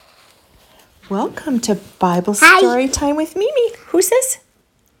Welcome to Bible Hi. Story Time with Mimi. Who's this?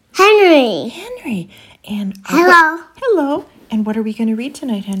 Henry. Henry. And Hello. hello. And what are we going to read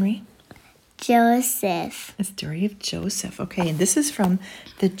tonight, Henry? Joseph. The story of Joseph. Okay, and this is from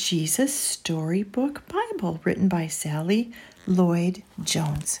the Jesus Storybook Bible, written by Sally Lloyd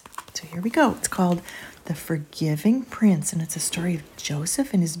Jones. So here we go. It's called The Forgiving Prince, and it's a story of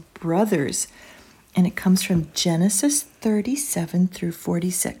Joseph and his brothers. And it comes from Genesis 37 through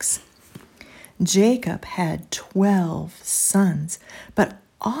 46. Jacob had 12 sons, but of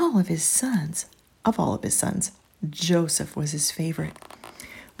all of his sons, Joseph was his favorite.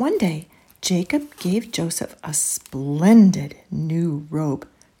 One day, Jacob gave Joseph a splendid new robe.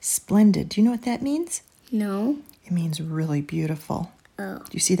 Splendid, do you know what that means? No. It means really beautiful. Oh.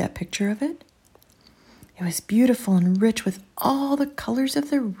 Do you see that picture of it? It was beautiful and rich with all the colors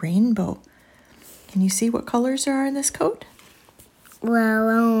of the rainbow. Can you see what colors there are in this coat? Well,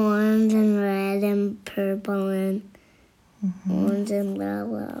 orange and red and purple and orange and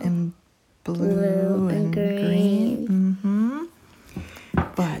yellow. And blue and green.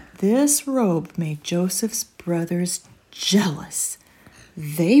 But this robe made Joseph's brothers jealous.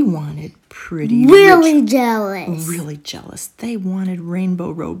 They wanted pretty Really rich, jealous. really jealous. They wanted rainbow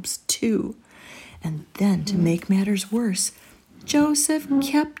robes too. And then to make matters worse, Joseph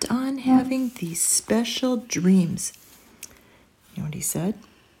kept on having these special dreams. You know what he said?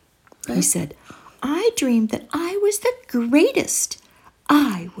 He said, I dreamed that I was the greatest.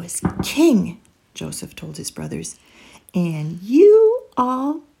 I was king, Joseph told his brothers, and you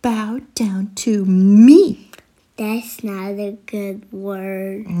all bowed down to me. That's not a good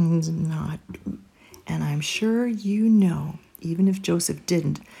word. It's not. And I'm sure you know, even if Joseph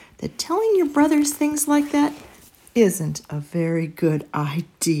didn't, that telling your brothers things like that isn't a very good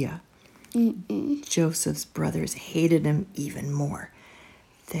idea. Joseph's brothers hated him even more.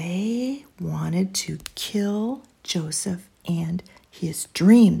 They wanted to kill Joseph and his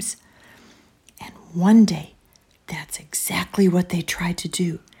dreams. And one day, that's exactly what they tried to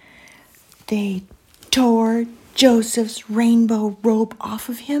do. They tore Joseph's rainbow robe off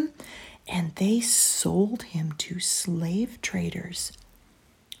of him, and they sold him to slave traders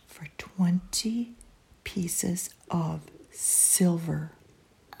for 20 pieces of silver.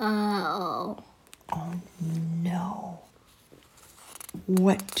 Oh. Oh no.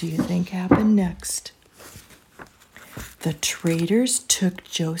 What do you think happened next? The traders took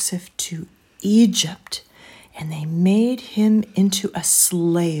Joseph to Egypt and they made him into a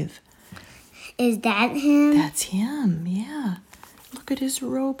slave. Is that him? That's him, yeah. Look at his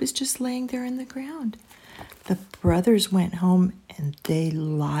robe is just laying there in the ground. The brothers went home and they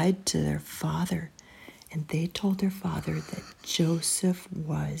lied to their father. And they told their father that Joseph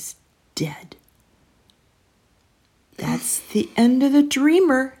was dead. That's the end of the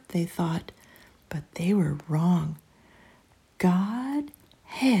dreamer, they thought. But they were wrong. God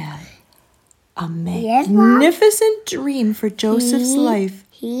had a magnificent dream for Joseph's life.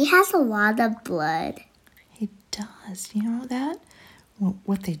 He has a lot of blood. He does. You know that? Well,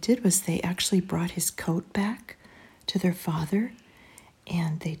 what they did was they actually brought his coat back to their father,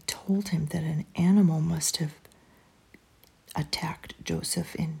 and they told him that an animal must have attacked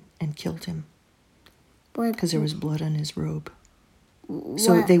Joseph and killed him because there was blood on his robe.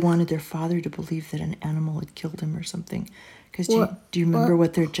 So they wanted their father to believe that an animal had killed him or something. Because do you remember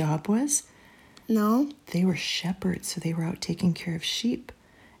what their job was? No. They were shepherds, so they were out taking care of sheep.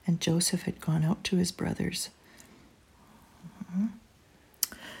 And Joseph had gone out to his brothers.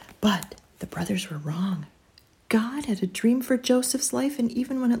 But the brothers were wrong. God had a dream for Joseph's life, and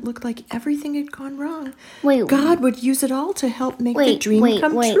even when it looked like everything had gone wrong, God would use it all to help make the dream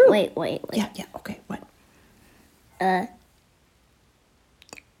come true. Wait. Yeah, okay, what? An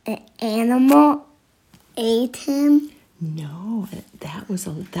animal ate him? No, that was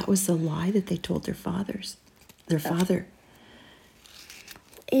the lie that they told their fathers. Their father.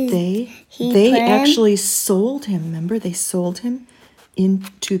 They actually sold him. Remember, they sold him in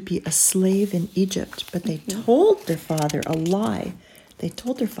to be a slave in Egypt, but they told their father a lie. They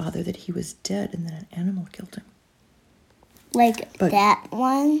told their father that he was dead and that an animal killed him. That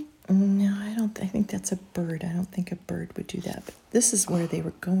one? No, I think that's a bird. I don't think a bird would do that. But this is where they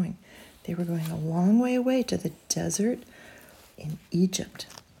were going. They were going a long way away to the desert in Egypt.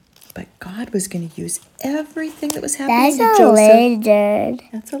 But God was going to use everything that was happening to Joseph. That's a lizard.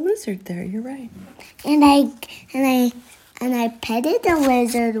 That's a lizard there. You're right. And I petted the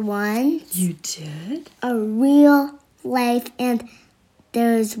lizard once. You did? A real life, and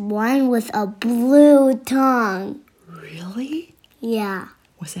there's one with a blue tongue. Really? Yeah.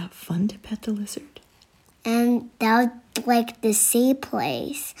 Was that fun to pet the lizard? And that like the sea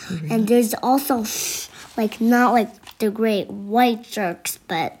place. And there's also not like the great white sharks,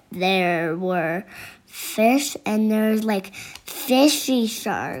 but there were fish, and there's like fishy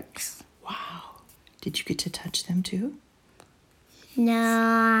sharks. Wow. Did you get to touch them too?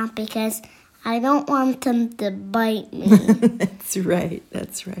 No, because I don't want them to bite me. That's right.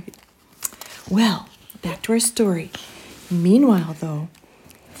 That's right. Well, back to our story. Meanwhile, though,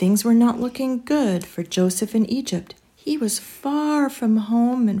 things were not looking good for Joseph in Egypt. He was far from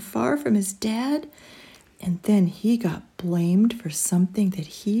home and far from his dad, and then he got blamed for something that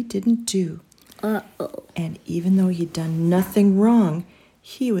he didn't do. Uh-oh. And even though he'd done nothing wrong,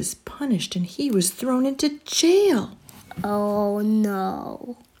 he was punished and he was thrown into jail. Oh,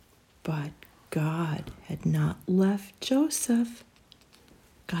 no. But God had not left Joseph.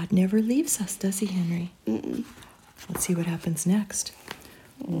 God never leaves us, does he, Henry? Mm-mm. Let's see what happens next.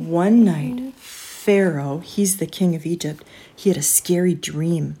 One night, Pharaoh, he's the king of Egypt, he had a scary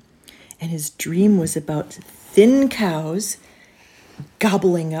dream. And his dream was about thin cows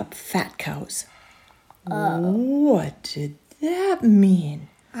gobbling up fat cows. What did that mean?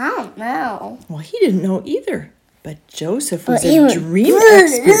 I don't know. Well, he didn't know either. But Joseph was he a was dream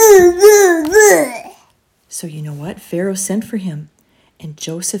expert. So you know what? Pharaoh sent for him. And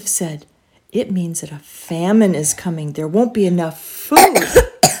Joseph said, "It means that a famine is coming. There won't be enough food."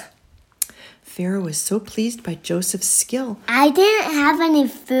 Pharaoh was so pleased by Joseph's skill. I didn't have any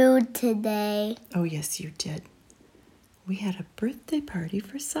food today. Oh, yes, you did. We had a birthday party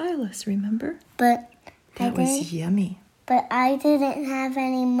for Silas, remember? But That was yummy. But I didn't have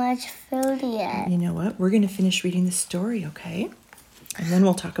any much food yet. You know what? We're going to finish reading the story, okay? And then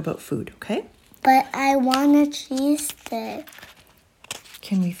we'll talk about food, okay? But I want a cheese stick.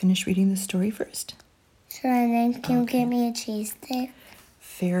 Can we finish reading the story first? Sure, and then can you get me a cheese stick?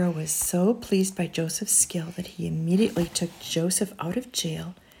 Pharaoh was so pleased by Joseph's skill that he immediately took Joseph out of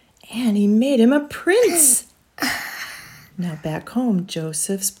jail and he made him a prince. Now back home,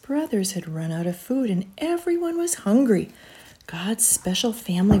 Joseph's brothers had run out of food and everyone was hungry. God's special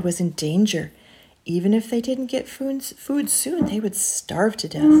family was in danger. Even if they didn't get food soon, they would starve to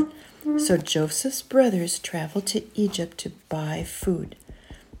death. So Joseph's brothers traveled to Egypt to buy food.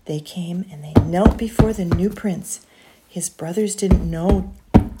 They came and they knelt before the new prince. His brothers didn't know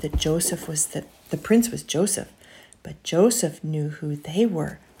that the prince was Joseph, but Joseph knew who they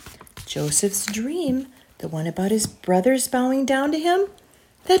were. Joseph's dream, the one about his brothers bowing down to him,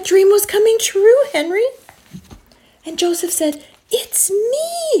 that dream was coming true, Henry. And Joseph said, "It's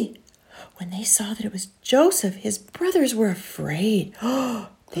me." When they saw that it was Joseph, his brothers were afraid.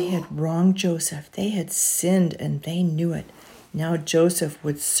 They had wronged Joseph. They had sinned, and they knew it. Now Joseph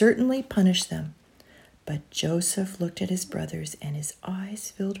would certainly punish them. But Joseph looked at his brothers, and his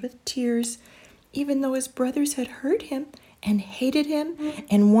eyes filled with tears, even though his brothers had hurt him and hated him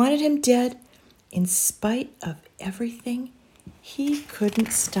and wanted him dead. In spite of everything, he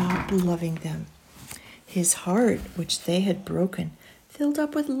couldn't stop loving them. His heart, which they had broken, filled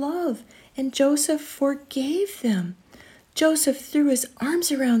up with love, and Joseph forgave them. Joseph threw his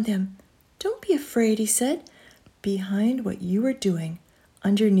arms around them. "Don't be afraid," he said. "Behind what you were doing,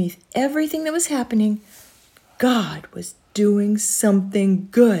 underneath everything that was happening, God was doing something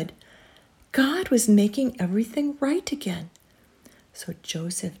good. God was making everything right again." So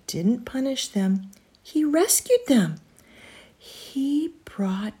Joseph didn't punish them. He rescued them. He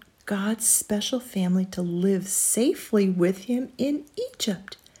brought God's special family to live safely with him in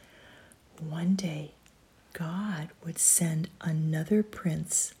Egypt. One day, God would send another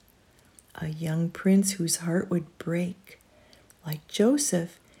prince, a young prince whose heart would break. Like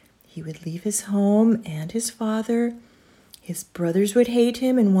Joseph, he would leave his home and his father. His brothers would hate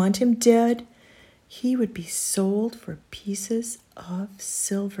him and want him dead. He would be sold for pieces of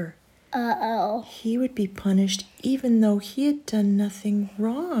silver. Uh-oh. He would be punished even though he had done nothing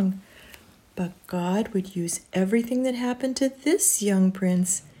wrong. But God would use everything that happened to this young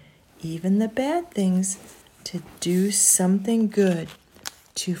prince, even the bad things, to do something good,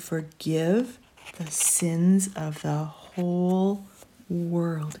 to forgive the sins of the whole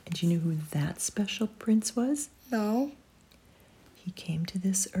world. And do you know who that special prince was? No. He came to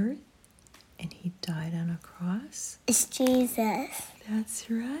this earth and he died on a cross. It's Jesus. That's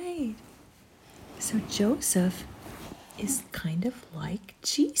right. So Joseph is kind of like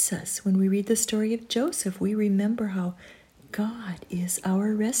Jesus. When we read the story of Joseph, we remember how God is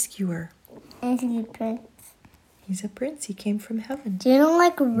our rescuer. And he's a prince. He's a prince. He came from heaven. Do you know,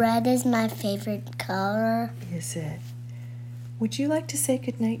 like, red is my favorite color? Is it? Would you like to say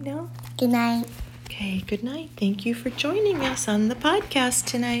goodnight now? Good night. Okay, good night. Thank you for joining us on the podcast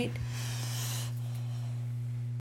tonight.